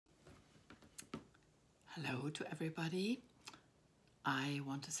Hello to everybody. I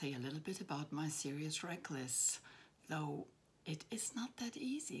want to say a little bit about my series Reckless, though it is not that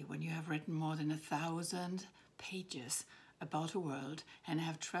easy when you have written more than 1,000 pages about a world and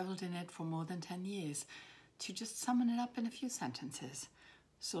have traveled in it for more than 10 years to just summon it up in a few sentences.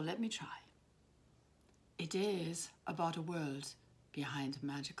 So let me try. It is about a world behind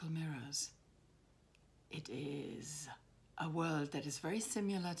magical mirrors. It is a world that is very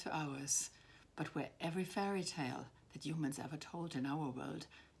similar to ours, but where every fairy tale that humans ever told in our world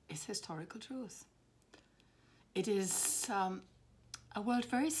is historical truth. It is a world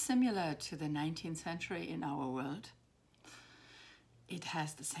very similar to the 19th century in our world. It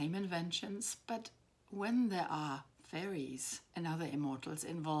has the same inventions, but when there are fairies and other immortals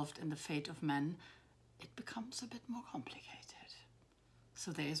involved in the fate of men, it becomes a bit more complicated.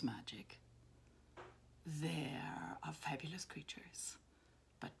 So there is magic. There are fabulous creatures.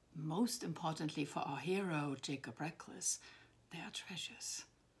 But most importantly for our hero, Jacob Reckless, there are treasures.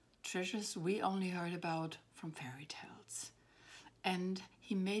 Treasures we only heard about from fairy tales. And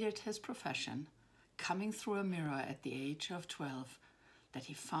he made it his profession, coming through a mirror at the age of 12, that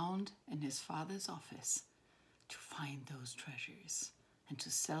he found in his father's office, to find those treasures and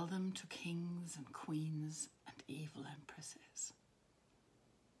to sell them to kings and queens and evil empresses.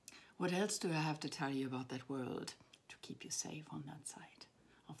 What else do I have to tell you about that world to keep you safe on that side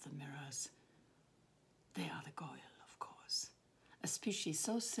of the mirrors? They are the goyle, of course. A species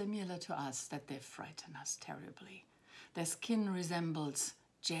so similar to us that they frighten us terribly. Their skin resembles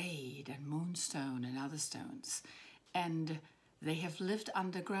jade and moonstone and other stones, and they have lived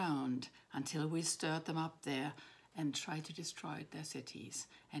underground until we stirred them up there and tried to destroy their cities.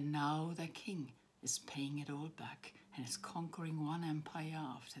 And now their king is paying it all back and is conquering one empire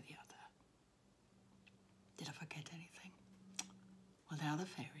after the other. Did I forget anything? Well, there are the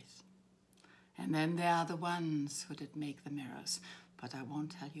fairies. And then there are the ones who did make the mirrors, but I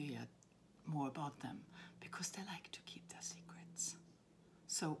won't tell you yet more about them because they like to keep their secrets.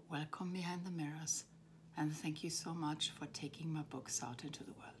 So welcome behind the mirrors, and thank you so much for taking my books out into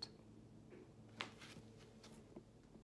the world.